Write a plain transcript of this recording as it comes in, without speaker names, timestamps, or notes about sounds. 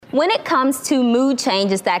When it comes to mood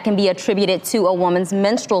changes that can be attributed to a woman's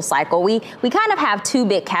menstrual cycle, we kind of have two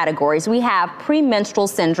big categories. We have premenstrual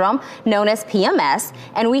syndrome, known as PMS,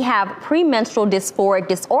 and we have premenstrual dysphoric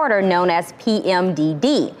disorder, known as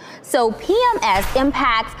PMDD. So PMS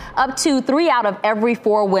impacts up to 3 out of every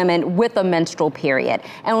 4 women with a menstrual period.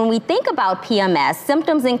 And when we think about PMS,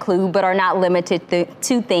 symptoms include, but are not limited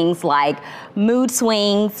to things like mood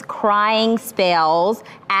swings, crying spells,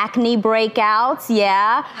 acne breakouts,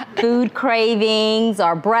 food cravings,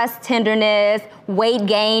 or breast tenderness, weight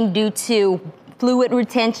gain due to fluid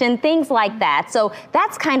retention, things like that. So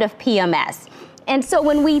that's kind of PMS. And so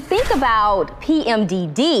when we think about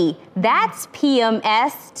PMDD, that's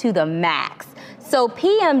PMS to the max. So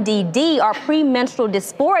PMDD, or premenstrual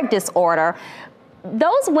dysphoric disorder,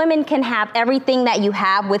 those women can have everything that you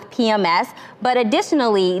have with PMS, but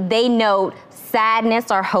additionally, they note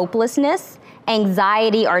sadness or hopelessness,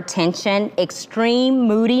 anxiety or tension, extreme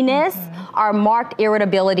moodiness, or marked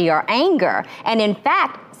irritability or anger. And in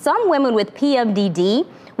fact, some women with PMDD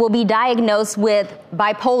will be diagnosed with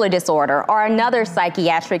bipolar disorder or another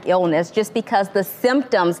psychiatric illness just because the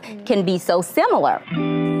symptoms can be so similar.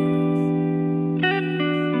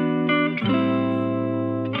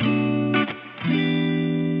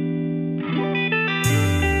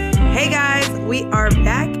 Hey guys, we are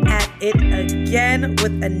back at it again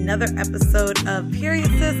with another episode of Period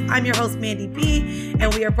Sis. I'm your host, Mandy B,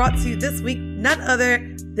 and we are brought to you this week none other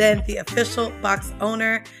than the official box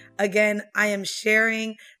owner. Again, I am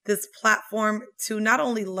sharing this platform to not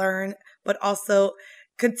only learn, but also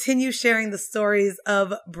continue sharing the stories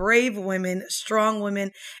of brave women, strong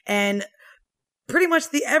women, and pretty much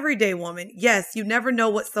the everyday woman. Yes, you never know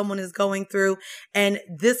what someone is going through. And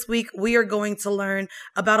this week we are going to learn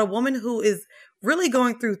about a woman who is really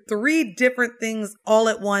going through 3 different things all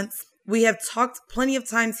at once. We have talked plenty of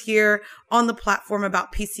times here on the platform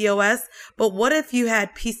about PCOS, but what if you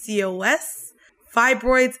had PCOS,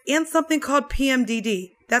 fibroids, and something called PMDD?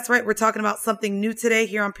 That's right. We're talking about something new today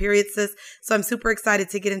here on Period Sis. So I'm super excited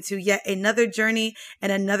to get into yet another journey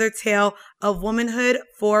and another tale of womanhood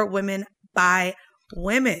for women by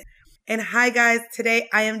women. And hi guys, today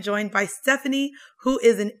I am joined by Stephanie, who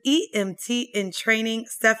is an EMT in training.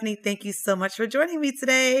 Stephanie, thank you so much for joining me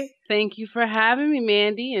today. Thank you for having me,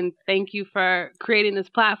 Mandy, and thank you for creating this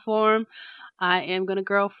platform. I am going to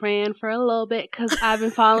girlfriend for a little bit because I've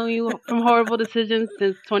been following you from Horrible Decisions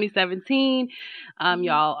since 2017.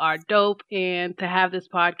 Y'all are dope, and to have this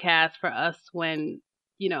podcast for us when,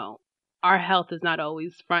 our health is not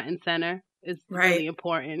always front and center. It's really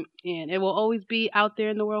important, and it will always be out there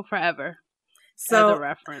in the world forever as a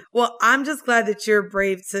reference. Well, I'm just glad that you're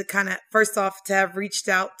brave to kind of, first off, to have reached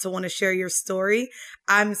out to want to share your story.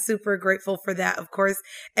 I'm super grateful for that, of course.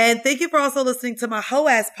 And thank you for also listening to my Hoe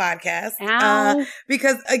Ass podcast.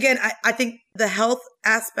 Because again, I think the health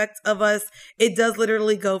aspect of us, it does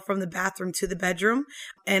literally go from the bathroom to the bedroom,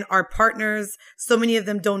 and our partners, so many of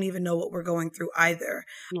them don't even know what we're going through either.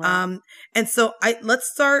 Right. And so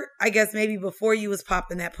let's start, I guess, maybe before you was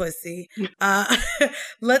popping that pussy.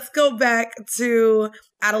 Let's go back to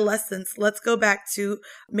adolescence. Let's go back to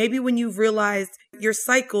maybe when you realized your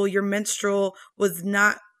cycle, your menstrual was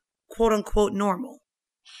not quote unquote normal.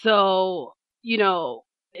 So,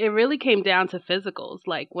 it really came down to physicals,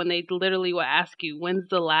 like when they literally would ask you, when's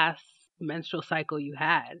the last menstrual cycle you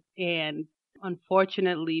had? And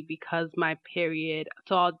unfortunately, because my period,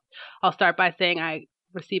 so I'll start by saying I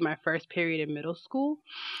received my first period in middle school.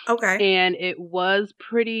 Okay. And it was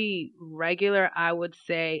pretty regular, I would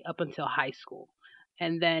say, up until high school.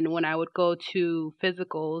 And then when I would go to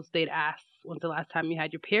physicals, they'd ask, when's the last time you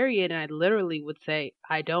had your period? And I literally would say,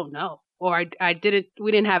 I don't know. Or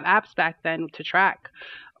we didn't have apps back then to track,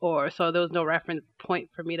 so there was no reference point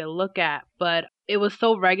for me to look at. But it was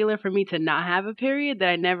so regular for me to not have a period that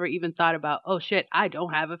I never even thought about, oh shit, I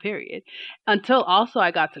don't have a period. Until also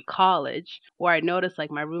I got to college, where I noticed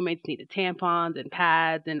like my roommates needed tampons and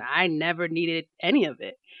pads, and I never needed any of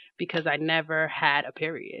it because I never had a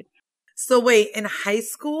period. So wait, in high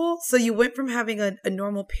school, so you went from having a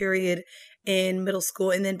normal period in middle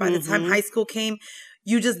school, and then by the time high school came,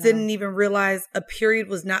 you just didn't even realize a period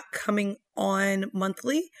was not coming on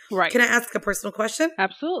monthly? Right. Can I ask a personal question?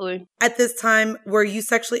 Absolutely. At this time, were you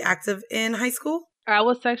sexually active in high school? I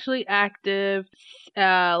was sexually active,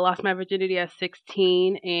 lost my virginity at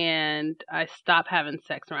 16, and I stopped having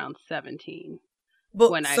sex around 17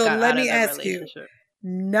 when I got out of the relationship.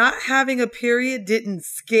 Not having a period didn't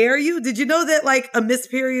scare you? Did you know that like a missed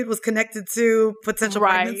period was connected to potential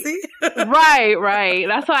pregnancy? Right.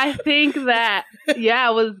 That's why I think that,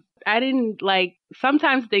 I didn't like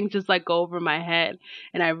sometimes things just like go over my head,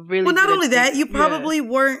 and I really Well, not didn't only that, you yeah. probably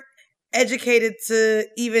weren't educated to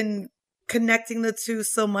even connecting the two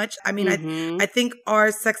so much. I mean, I think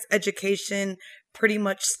our sex education pretty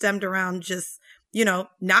much stemmed around just,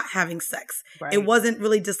 not having sex. Right. It wasn't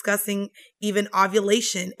really discussing even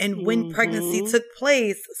ovulation and when pregnancy took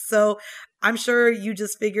place. So I'm sure you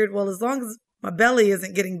just figured, well, as long as my belly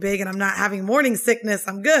isn't getting big and I'm not having morning sickness,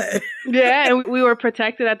 I'm good. Yeah, and we were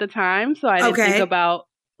protected at the time, so I didn't Okay. think about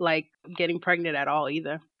like getting pregnant at all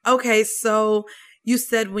either. Okay, so you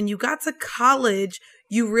said when you got to college,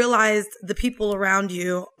 you realized the people around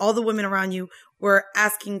you, all the women around you, were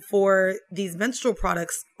asking for these menstrual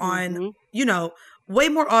products on, way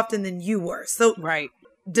more often than you were. So Right.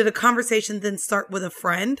 did a conversation then start with a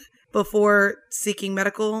friend before seeking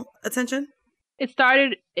medical attention? It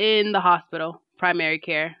started in the hospital, primary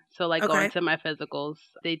care. So like Okay. going to my physicals,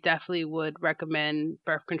 they definitely would recommend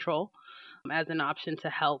birth control as an option to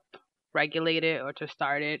help regulate it or to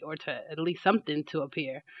start it or to at least something to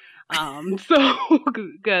appear. So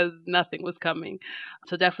because nothing was coming.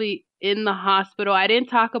 So definitely in the hospital. I didn't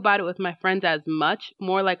talk about it with my friends as much,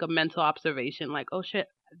 more like a mental observation, like, oh shit,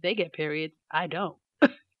 they get periods. I don't.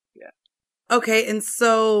 Okay, and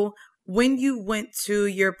so when you went to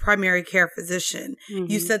your primary care physician,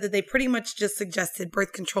 you said that they pretty much just suggested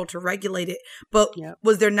birth control to regulate it. But Yep.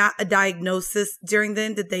 was there not a diagnosis during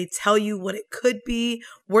then? Did they tell you what it could be?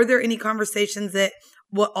 Were there any conversations that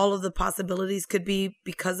what all of the possibilities could be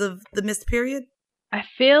because of the missed period? I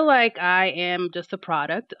feel like I am just a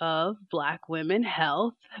product of Black women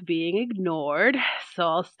health being ignored. So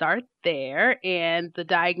I'll start there. And the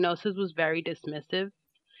diagnosis was very dismissive.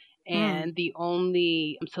 And the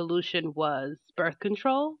only solution was birth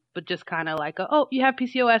control, but just kind of like, you have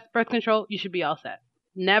PCOS, birth control, you should be all set.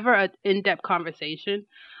 Never an in-depth conversation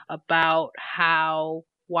about how,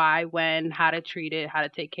 why, when, how to treat it, how to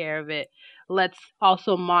take care of it. Let's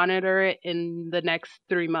also monitor it in the next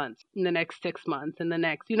 3 months, in the next 6 months, in the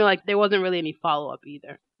next, like there wasn't really any follow-up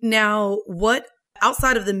either. What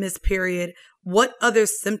outside of the missed period, what other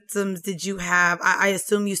symptoms did you have? I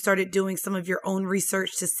assume you started doing some of your own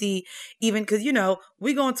research to see, even because,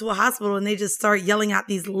 we go into a hospital and they just start yelling out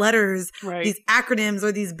these letters, Right. these acronyms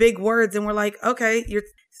or these big words. And we're like, okay,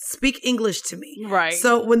 speak English to me. Right.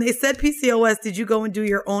 So when they said PCOS, did you go and do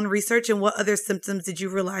your own research? And what other symptoms did you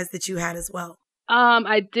realize that you had as well?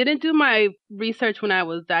 I didn't do my research when I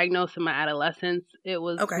was diagnosed in my adolescence. It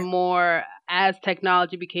was more as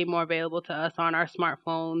technology became more available to us on our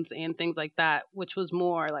smartphones and things like that, which was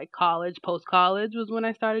more like college, post-college was when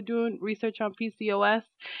I started doing research on PCOS.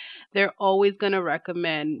 They're always going to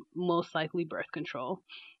recommend most likely birth control.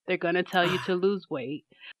 They're going to tell you to lose weight.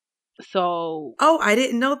 So... Oh, I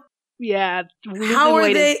didn't know. Yeah, losing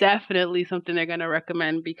weight is definitely something they're going to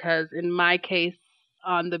recommend because in my case,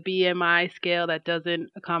 on the BMI scale that doesn't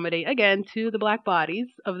accommodate, again, to the Black bodies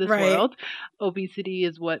of this world, obesity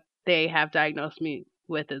is what they have diagnosed me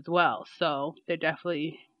with as well. So they're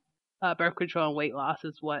definitely, birth control and weight loss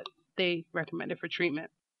is what they recommended for treatment.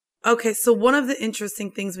 Okay, so one of the interesting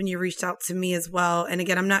things when you reached out to me as well, and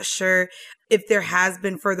again, I'm not sure if there has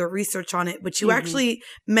been further research on it, but you actually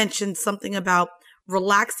mentioned something about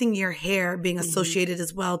relaxing your hair being associated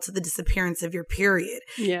as well to the disappearance of your period.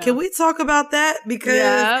 Yeah. Can we talk about that?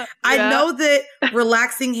 Because I know that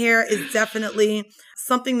relaxing hair is definitely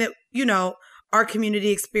something that, our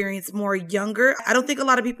community experience more younger. I don't think a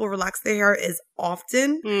lot of people relax their hair as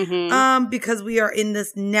often because we are in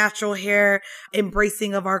this natural hair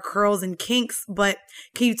embracing of our curls and kinks. But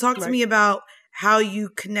can you talk to me about how you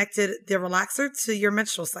connected the relaxer to your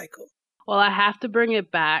menstrual cycle? Well, I have to bring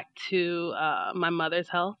it back to my mother's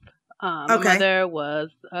health. My mother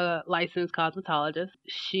was a licensed cosmetologist.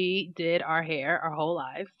 She did our hair our whole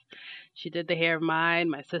lives. She did the hair of mine,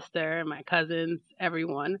 my sister, my cousins,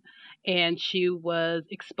 everyone. And she was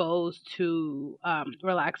exposed to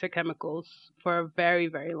relaxer chemicals for a very,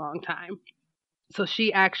 very long time. So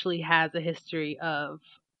she actually has a history of,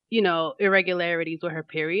 irregularities with her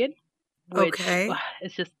period. Which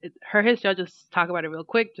it's just her history. I'll just talk about it real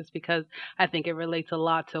quick just because I think it relates a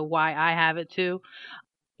lot to why I have it too.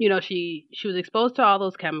 She was exposed to all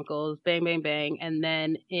those chemicals, bang, bang, bang. And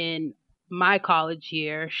then in my college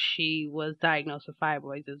year, she was diagnosed with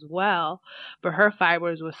fibroids as well. But her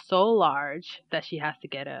fibroids were so large that she has to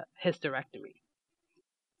get a hysterectomy.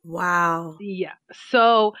 Wow. Yeah.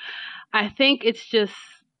 So I think it's just...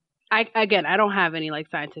 I don't have any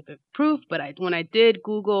scientific proof, but when I did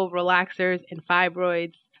Google relaxers and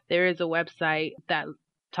fibroids, there is a website that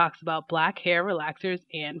talks about Black hair relaxers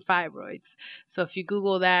and fibroids. So if you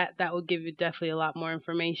Google that, that will give you definitely a lot more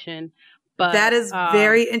information. But that is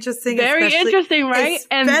very interesting. Very interesting, right?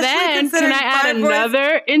 And then, can I add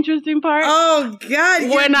another interesting part? Oh, God.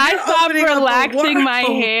 When I stopped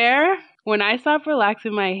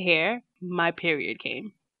relaxing my hair, my period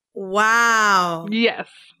came. Wow. Yes.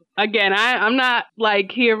 Again, I'm not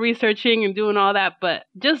like here researching and doing all that, but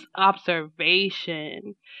just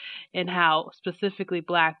observation and how specifically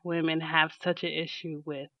Black women have such an issue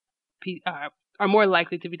with are more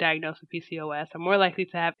likely to be diagnosed with PCOS, are more likely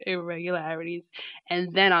to have irregularities.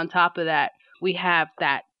 And then on top of that, we have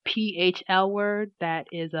that PHL word that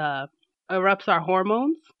is erupts our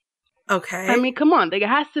hormones. Okay. I mean, come on, there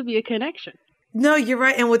has to be a connection. No, you're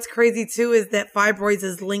right. And what's crazy too is that fibroids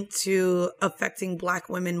is linked to affecting Black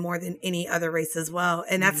women more than any other race as well.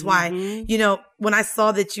 And that's why, you know, when I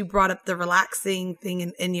saw that you brought up the relaxing thing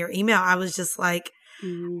in your email, I was just like,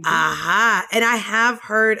 aha. And I have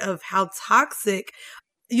heard of how toxic,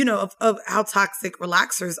 you know, of how toxic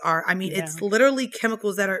relaxers are. I mean, it's literally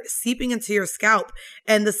chemicals that are seeping into your scalp.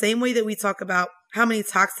 And the same way that we talk about how many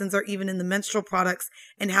toxins are even in the menstrual products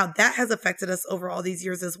and how that has affected us over all these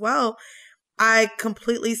years as well, I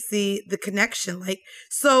completely see the connection. Like,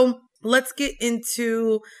 so let's get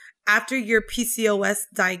into, after your PCOS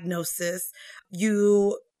diagnosis,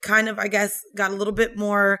 you kind of, I guess, got a little bit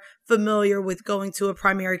more familiar with going to a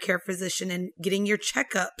primary care physician and getting your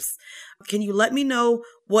checkups. Can you let me know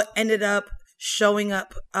what ended up showing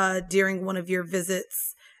up during one of your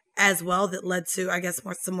visits as well that led to, I guess,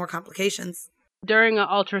 some more complications? During an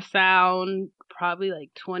ultrasound, probably like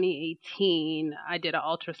 2018, I did an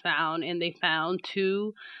ultrasound and they found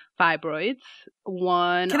 2 fibroids.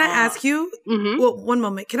 One. Can I ask you? Well, one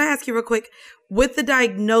moment. Can I ask you real quick? With the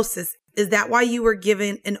diagnosis, is that why you were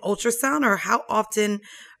given an ultrasound, or how often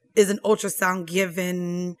is an ultrasound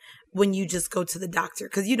given when you just go to the doctor?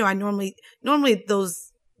 Because, you know, I normally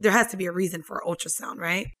there has to be a reason for an ultrasound,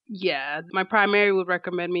 right? Yeah. My primary would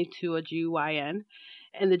recommend me to a GYN,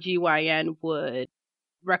 and the GYN would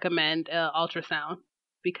recommend an ultrasound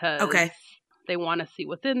because they want to see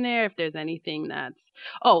what's in there, if there's anything that's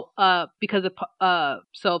because of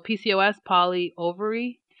so PCOS,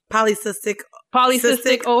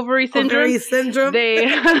 polycystic ovary syndrome. They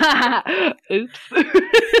oops.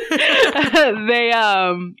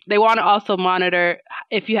 They want to also monitor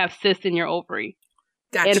if you have cysts in your ovary.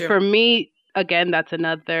 Gotcha. And for me, again, that's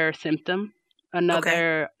another symptom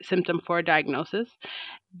for diagnosis.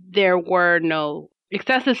 There were no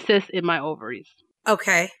excessive cysts in my ovaries.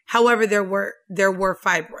 Okay. However, there were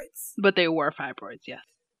fibroids. But they were fibroids, yes.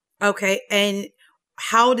 Okay. And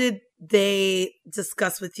how did they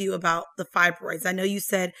discuss with you about the fibroids? I know you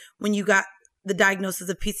said when you got the diagnosis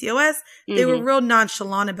of PCOS, they were real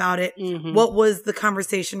nonchalant about it. What was the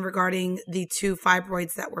conversation regarding the 2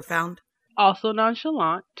 fibroids that were found? Also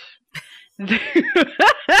nonchalant. You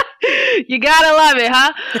gotta love it,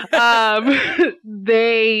 huh?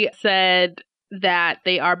 They said that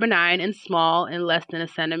they are benign and small and less than a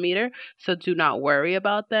centimeter, so do not worry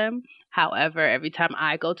about them. However, every time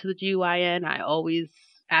I go to the GYN, I always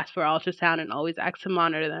ask for ultrasound and always ask to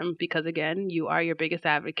monitor them because, again, you are your biggest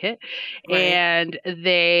advocate. Right. And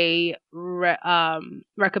they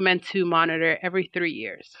recommend to monitor every 3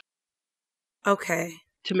 years. Okay.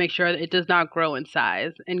 To make sure that it does not grow in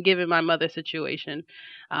size. And given my mother's situation,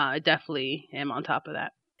 I definitely am on top of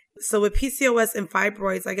that. So with PCOS and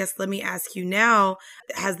fibroids, I guess let me ask you now,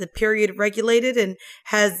 has the period regulated, and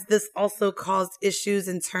has this also caused issues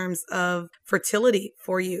in terms of fertility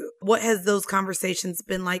for you? What has those conversations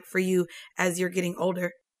been like for you as you're getting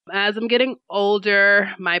older? As I'm getting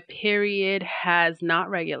older, my period has not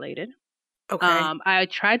regulated. Okay. I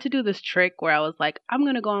tried to do this trick where I was like, I'm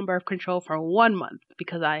going to go on birth control for 1 month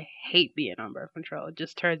because I hate being on birth control. It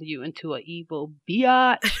just turns you into an evil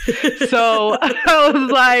biatch. So I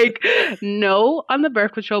was like, no on the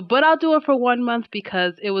birth control, but I'll do it for 1 month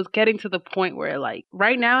because it was getting to the point where, like,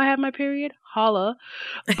 right now I have my period, holla,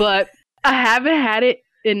 but I haven't had it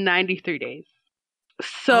in 93 days.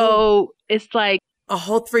 So it's like a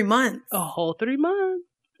whole 3 months. A whole 3 months.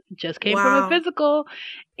 Just came from a physical,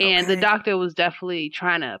 and the doctor was definitely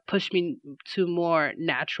trying to push me to more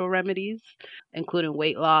natural remedies, including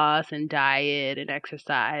weight loss and diet and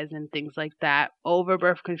exercise and things like that over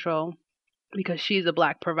birth control, because she's a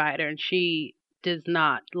Black provider and she does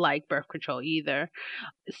not like birth control either.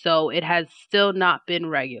 So it has still not been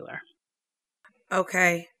regular.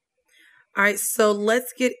 Okay. All right. So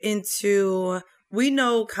let's get into... We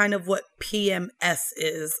know kind of what PMS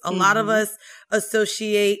is. A lot of us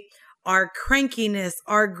associate our crankiness,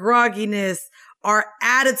 our grogginess, our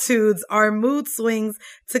attitudes, our mood swings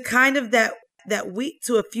to kind of that week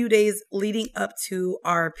to a few days leading up to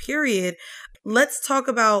our period. Let's talk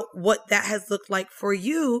about what that has looked like for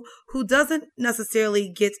you, who doesn't necessarily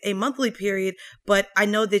get a monthly period, but I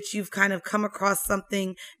know that you've kind of come across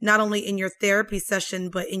something not only in your therapy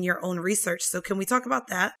session, but in your own research. So can we talk about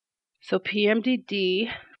that? So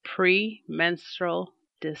PMDD, premenstrual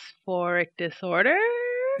dysphoric disorder.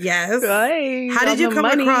 Yes. Right. How did you come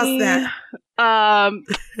across that?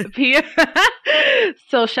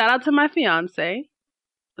 So shout out to my fiance.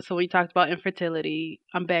 So we talked about infertility.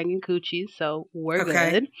 I'm banging coochies, so we're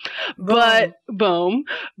good. Boom.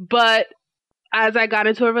 But as I got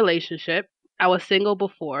into a relationship, I was single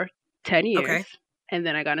before 10 years, and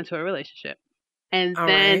then I got into a relationship. And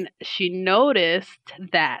then she noticed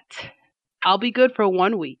that I'll be good for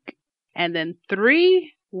 1 week. And then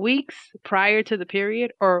 3 weeks prior to the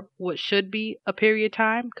period, or what should be a period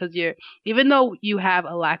time, because even though you have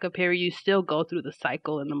a lack of period, you still go through the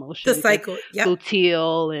cycle and the motions. The cycle, yep.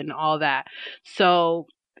 Luteal and all that. So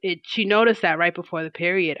she noticed that right before the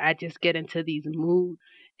period, I just get into these moods.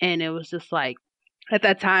 And it was just like, at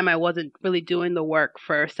that time, I wasn't really doing the work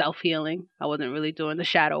for self-healing. I wasn't really doing the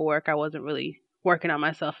shadow work. I wasn't really working on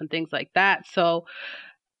myself and things like that. So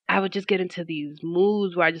I would just get into these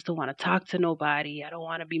moods where I just don't want to talk to nobody. I don't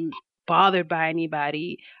want to be bothered by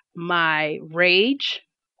anybody. My rage,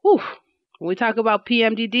 when we talk about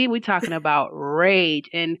PMDD, we're talking about rage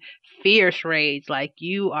and fierce rage. Like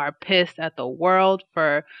you are pissed at the world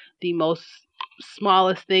for the most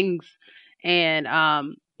smallest things. And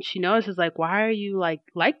she notices like, why are you like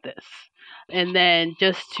this? And then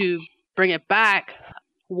just to bring it back,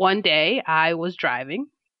 one day I was driving.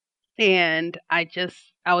 And I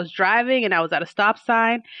was driving and I was at a stop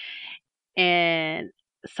sign and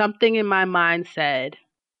something in my mind said,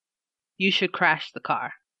 you should crash the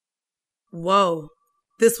car. Whoa.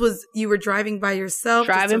 You were driving by yourself?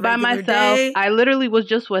 Driving by myself. Day? I literally was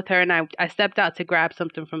just with her and I stepped out to grab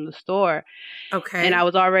something from the store. Okay. And I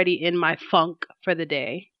was already in my funk for the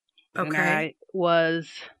day. Okay. And I was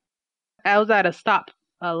at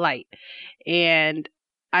a light and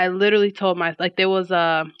I literally told it was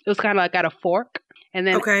kind of like at a fork. And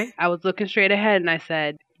then I was looking straight ahead and I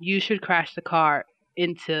said, you should crash the car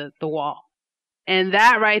into the wall. And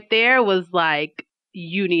that right there was like,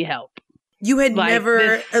 you need help. You had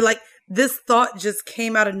this thought just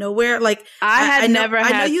came out of nowhere. Like I had never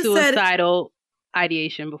had suicidal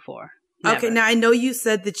ideation before. Never. Okay. Now I know you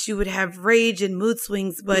said that you would have rage and mood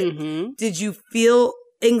swings, but did you feel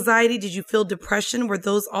anxiety? Did you feel depression? Were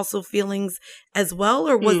those also feelings as well?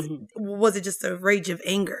 Or was it just a rage of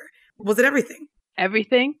anger? Was it everything?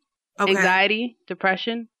 Everything. Okay. Anxiety,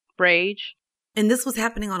 depression, rage. And this was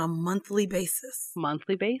happening on a monthly basis?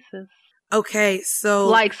 Monthly basis. Okay, so...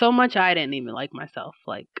 Like, so much I didn't even like myself.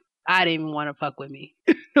 Like, I didn't even want to fuck with me.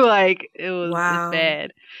 Like, it was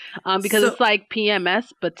bad. Because it's like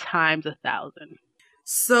PMS, but times 1,000.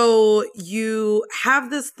 So you have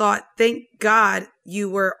this thought. Thank God you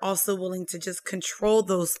were also willing to just control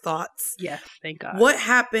those thoughts. Yes, thank God. What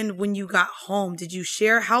happened when you got home? Did you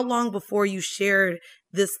share? How long before you shared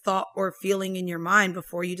this thought or feeling in your mind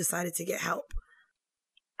before you decided to get help?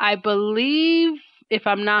 I believe, if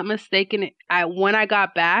I'm not mistaken, when I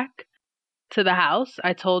got back to the house,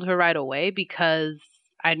 I told her right away because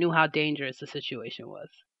I knew how dangerous the situation was.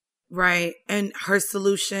 Right. And her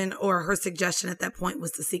solution or her suggestion at that point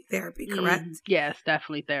was to seek therapy, correct? Yes,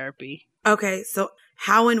 definitely therapy. Okay. So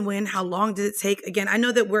how and when, how long did it take? Again, I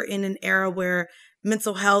know that we're in an era where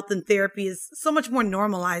mental health and therapy is so much more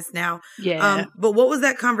normalized now. Yeah. But what was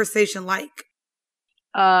that conversation like?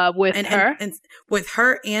 With her? And with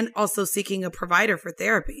her and also seeking a provider for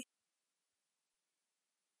therapy.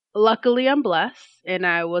 Luckily, I'm blessed, and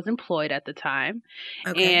I was employed at the time.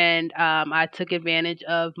 Okay. And I took advantage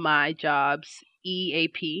of my job's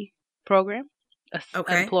EAP program,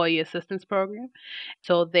 Employee Assistance Program.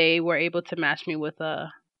 So they were able to match me with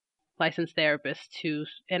a licensed therapist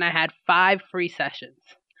and I had 5 free sessions.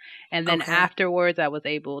 And then afterwards, I was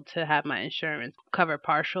able to have my insurance cover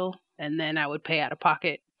partial, and then I would pay out of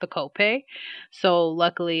pocket the copay. So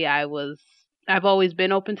luckily, I've always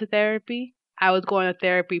been open to therapy. I was going to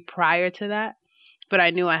therapy prior to that, but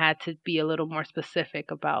I knew I had to be a little more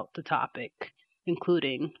specific about the topic,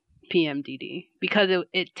 including PMDD, because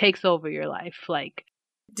it takes over your life. Like,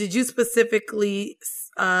 did you specifically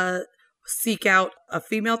seek out a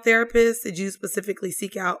female therapist? Did you specifically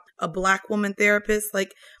seek out a Black woman therapist?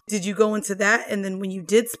 Like, did you go into that? And then when you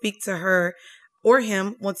did speak to her or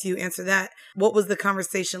him, once you answer that, what was the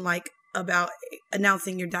conversation like about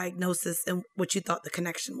announcing your diagnosis and what you thought the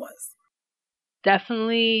connection was?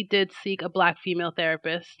 Definitely did seek a Black female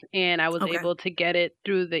therapist, and I was able to get it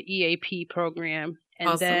through the EAP program.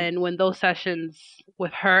 And then when those sessions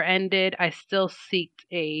with her ended, I still seeked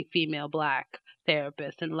a female Black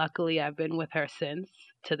therapist. And luckily, I've been with her since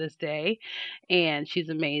to this day. And she's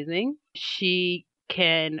amazing. She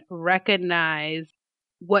can recognize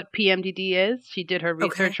what PMDD is. She did her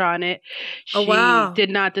research on it. She did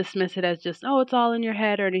not dismiss it as just, oh, it's all in your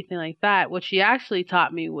head or anything like that. What she actually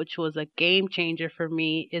taught me, which was a game changer for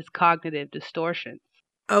me, is cognitive distortion.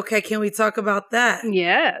 Okay, can we talk about that?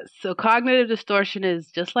 Yes. So cognitive distortion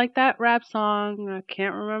is just like that rap song. I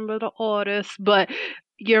can't remember the artist, but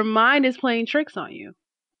your mind is playing tricks on you.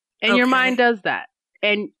 And your mind does that.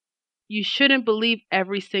 And you shouldn't believe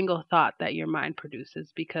every single thought that your mind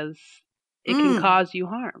produces because it can cause you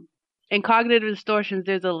harm. In cognitive distortions,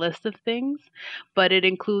 there's a list of things, but it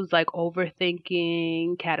includes like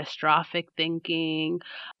overthinking, catastrophic thinking,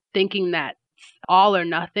 thinking that's all or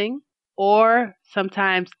nothing, or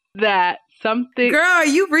sometimes that something... Girl, are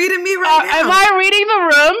you reading me right now? Am I reading the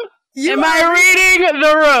room? Am I reading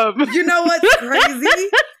the room? You know what's crazy?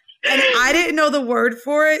 And I didn't know the word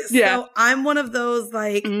for it. So I'm one of those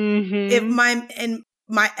like, if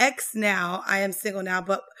my ex now, I am single now,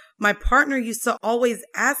 but my partner used to always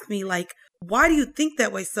ask me like, why do you think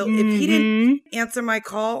that way? So if he didn't answer my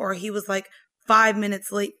call or he was like 5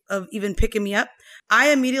 minutes late of even picking me up,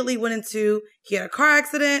 I immediately went into, he had a car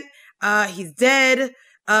accident. He's dead.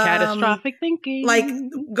 Catastrophic thinking. Like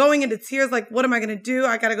going into tears, like, what am I going to do?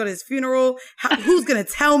 I got to go to his funeral. Who's going to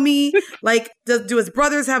tell me? Like, do his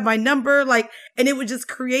brothers have my number? Like, and it would just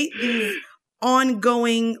create these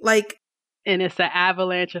ongoing, like. And it's an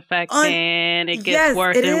avalanche effect and it gets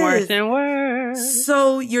worse and worse and worse.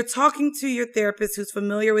 So you're talking to your therapist who's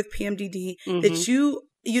familiar with PMDD that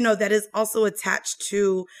you know, that is also attached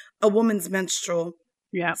to a woman's menstrual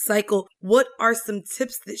cycle. What are some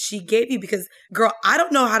tips that she gave you? Because girl, I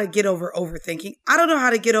don't know how to get over overthinking. I don't know how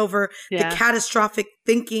to get over the catastrophic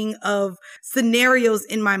thinking of scenarios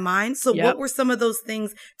in my mind. So what were some of those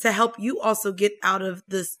things to help you also get out of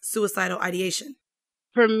this suicidal ideation?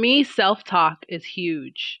 For me, self-talk is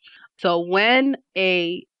huge. So when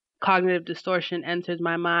a cognitive distortion enters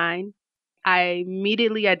my mind, I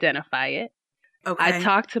immediately identify it. Okay. I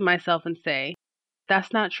talk to myself and say,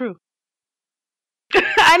 that's not true.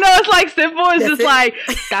 I know it's like simple. It's just like,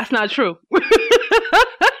 that's not true.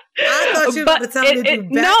 I thought you were going to tell me to do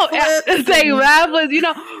backflips. Say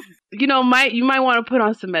backflips. You might want to put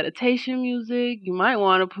on some meditation music. You might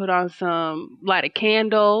want to put on light a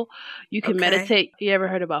candle. You can meditate. You ever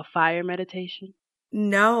heard about fire meditation?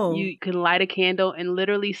 No. You can light a candle and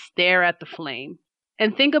literally stare at the flame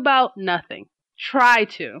and think about nothing. Try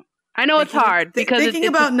to. I know it's hard because thinking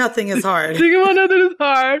about nothing is hard. Thinking about nothing is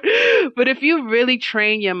hard. But if you really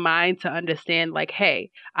train your mind to understand, like,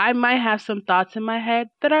 hey, I might have some thoughts in my head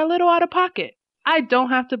that are a little out of pocket. I don't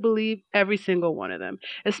have to believe every single one of them,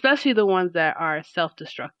 especially the ones that are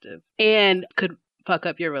self-destructive and could fuck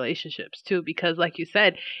up your relationships too. Because like you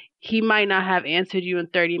said, he might not have answered you in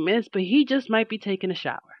 30 minutes, but he just might be taking a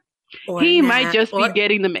shower. He might just be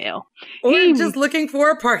getting the mail. Or just looking for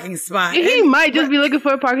a parking spot. He might just be looking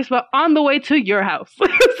for a parking spot on the way to your house.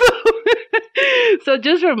 So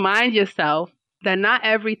just remind yourself that not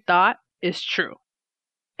every thought is true.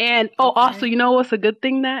 And also, you know what's a good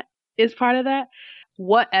thing that is part of that?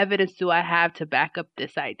 What evidence do I have to back up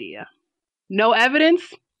this idea? No evidence?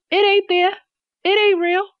 It ain't there. It ain't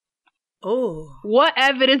real. Oh. What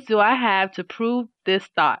evidence do I have to prove this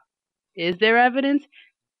thought? Is there evidence?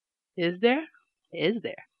 Is there? Is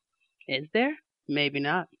there? Is there? Maybe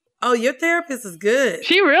not. Oh, your therapist is good.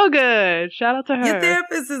 She real good. Shout out to her. Your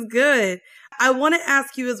therapist is good. I want to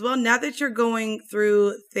ask you as well, now that you're going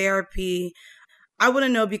through therapy, I want to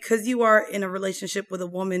know, because you are in a relationship with a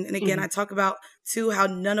woman, and again, I talk about too how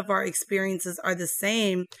none of our experiences are the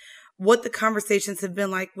same, what the conversations have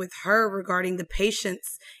been like with her regarding the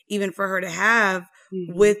patience, even for her to have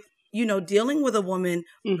with, dealing with a woman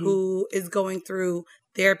who is going through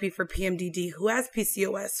therapy for PMDD, who has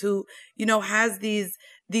PCOS, who, has these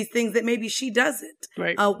things that maybe she doesn't.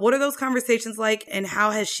 Right. What are those conversations like, and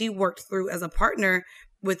how has she worked through as a partner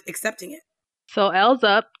with accepting it? So L's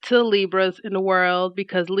up to Libras in the world,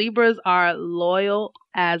 because Libras are loyal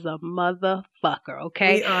as a motherfucker,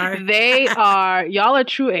 okay? We are. They are, y'all are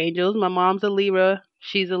true angels. My mom's a Libra.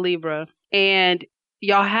 She's a Libra. And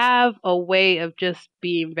y'all have a way of just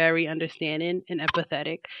being very understanding and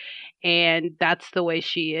empathetic. And that's the way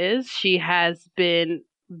she is. She has been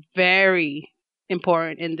very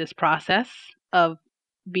important in this process of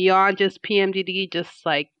beyond just PMDD, just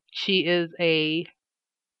like she is a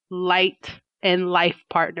light and life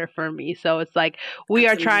partner for me. So it's like we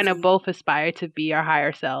are trying to both aspire to be our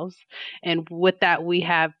higher selves. And with that, we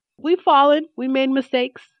have we've fallen, we made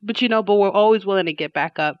mistakes, but but we're always willing to get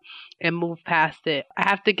back up and move past it. I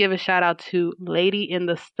have to give a shout out to Lady in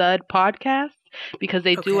the Stud podcast because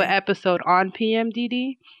they do an episode on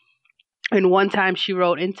PMDD. And one time she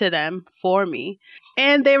wrote into them for me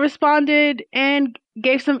and they responded and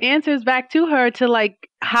gave some answers back to her to like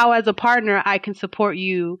how as a partner I can support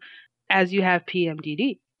you as you have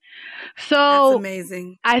PMDD. So that's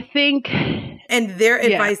amazing. I think. And their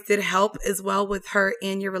advice did help as well with her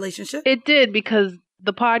and your relationship? It did, because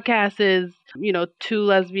the podcast is,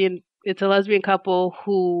 it's a lesbian couple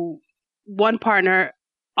who one partner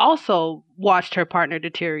also watched her partner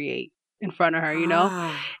deteriorate in front of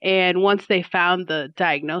her, and once they found the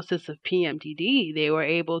diagnosis of PMDD, they were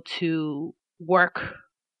able to work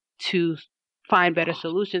to find better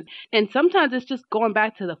solutions. And sometimes it's just going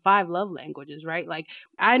back to the 5 love languages, right? Like,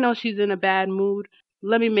 I know she's in a bad mood.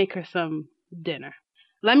 Let me make her some dinner.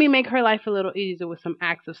 Let me make her life a little easier with some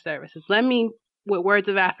acts of services. Let me, with words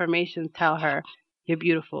of affirmation, tell her, you're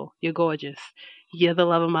beautiful, you're gorgeous, you're the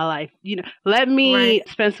love of my life. Let me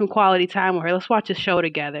spend some quality time with her. Let's watch a show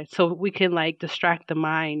together so we can like distract the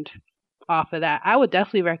mind off of that. I would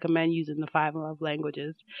definitely recommend using the 5 love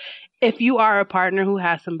languages. If you are a partner who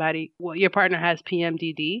has your partner has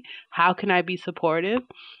PMDD, how can I be supportive?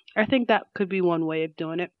 I think that could be one way of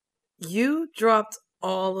doing it. You dropped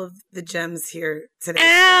all of the gems here today.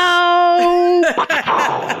 Ow!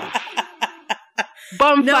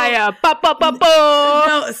 Bonfire!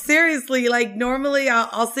 No, seriously. Like normally,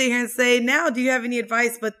 I'll sit here and say, "Now, do you have any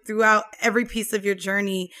advice?" But throughout every piece of your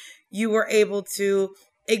journey, you were able to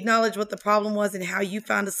acknowledge what the problem was and how you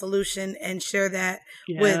found a solution and share that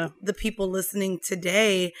with the people listening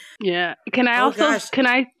today. Yeah. Can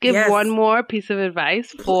I give one more piece of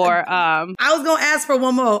advice for I was going to ask for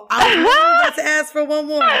one more. I was about to ask for one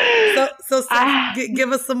more. So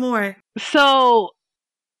give us some more. So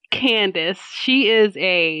Candace, she is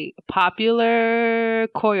a popular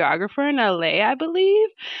choreographer in LA, I believe.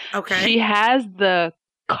 Okay. She has the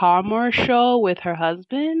Commerce show with her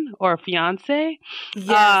husband or fiance.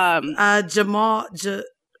 Yes.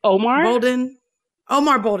 Omar Bolden.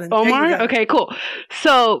 Okay, cool.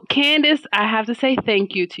 So Candace, I have to say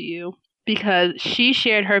thank you to you because she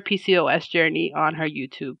shared her PCOS journey on her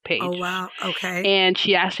YouTube page. Oh, wow. Okay. And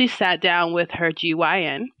she actually sat down with her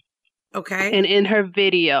GYN. Okay. And in her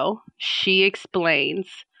video,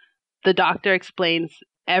 the doctor explains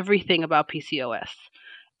everything about PCOS.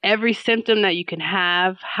 Every symptom that you can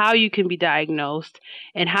have, how you can be diagnosed,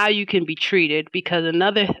 and how you can be treated, because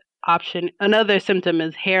another symptom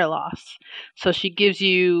is hair loss. So she gives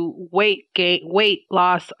you weight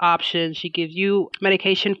loss options. She gives you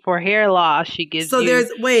medication for hair loss.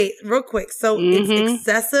 Wait, real quick. So it's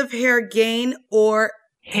excessive hair gain or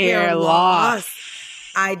hair loss.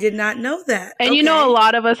 I did not know that. And a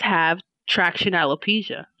lot of us have traction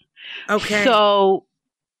alopecia. Okay. So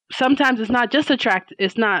sometimes it's not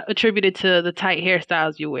attributed to the tight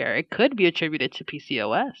hairstyles you wear. It could be attributed to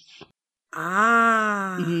PCOS.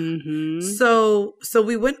 So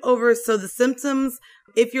we went over the symptoms.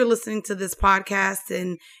 If you're listening to this podcast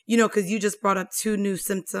and because you just brought up 2 new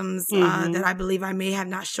symptoms that I believe I may have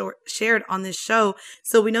not shared on this show.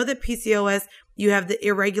 So we know that PCOS, you have the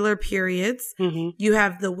irregular periods, you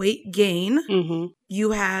have the weight gain,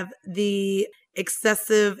 you have the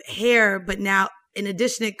excessive hair, but now in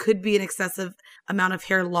addition, it could be an excessive amount of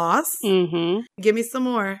hair loss. Give me some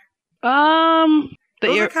more.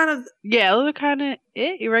 Those are kind of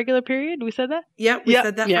it. Irregular period. We said that? Yep. We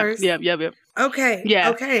said that first. Yep. Okay. Yeah.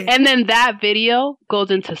 Okay. And then that video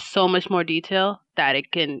goes into so much more detail that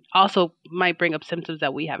it can also might bring up symptoms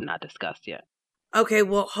that we have not discussed yet. Okay.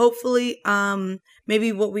 Well, hopefully,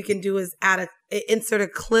 maybe what we can do is insert a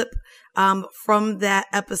clip from that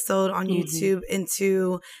episode on YouTube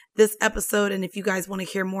into this episode. And if you guys want to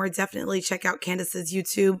hear more, definitely check out Candace's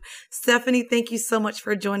YouTube. Stephanie, thank you so much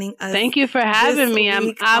for joining us. Thank you for having me.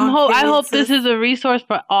 I hope this is a resource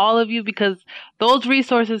for all of you because those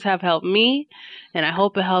resources have helped me, and I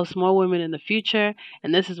hope it helps more women in the future.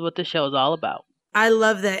 And this is what the show is all about. I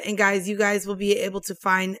love that. And guys, you guys will be able to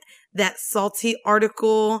find that salty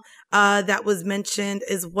article that was mentioned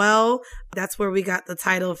as well. That's where we got the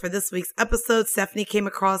title for this week's episode. Stephanie came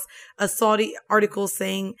across a salty article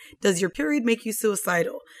saying, "Does your period make you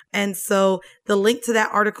suicidal?" And so the link to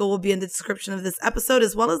that article will be in the description of this episode,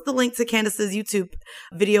 as well as the link to Candace's YouTube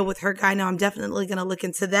video with her guy. Now, I'm definitely going to look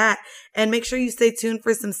into that. And make sure you stay tuned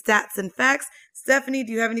for some stats and facts. Stephanie,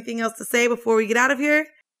 do you have anything else to say before we get out of here?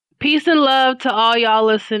 Peace and love to all y'all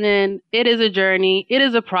listening. It is a journey. It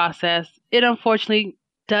is a process. It unfortunately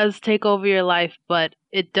does take over your life, but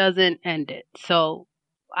it doesn't end it. So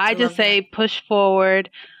I just say push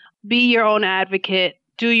forward. be your own advocate,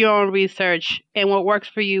 do your own research, and what works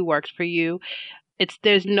for you works for you.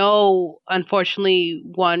 There's no, unfortunately,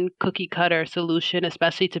 one cookie cutter solution,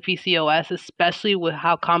 especially to PCOS, especially with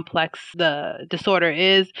how complex the disorder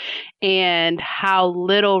is and how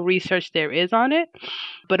little research there is on it,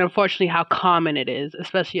 but unfortunately how common it is,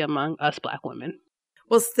 especially among us Black women.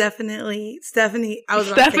 Well, Stephanie, I like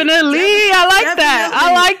that.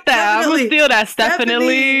 I like that. I'm gonna steal that.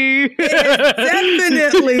 Stephanie. Definitely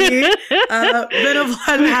been a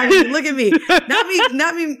pleasure having you. Look at me,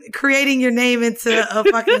 not me creating your name into a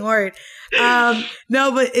fucking word.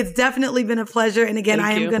 No, but it's definitely been a pleasure. And again,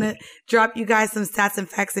 I am gonna drop you guys some stats and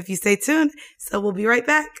facts if you stay tuned. So we'll be right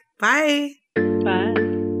back. Bye. Bye.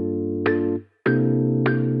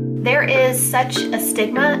 There is such a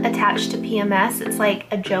stigma attached to PMS. It's like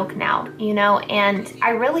a joke now, you know, and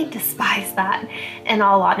I really despise that in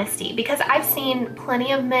all honesty, because I've seen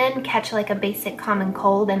plenty of men catch like a basic common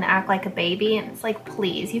cold and act like a baby. And it's like,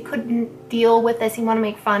 please, you couldn't deal with this. You want to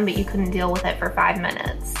make fun, but you couldn't deal with it for 5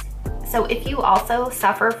 minutes. So if you also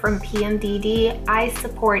suffer from PMDD, I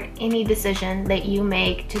support any decision that you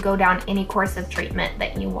make to go down any course of treatment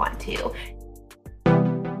that you want to.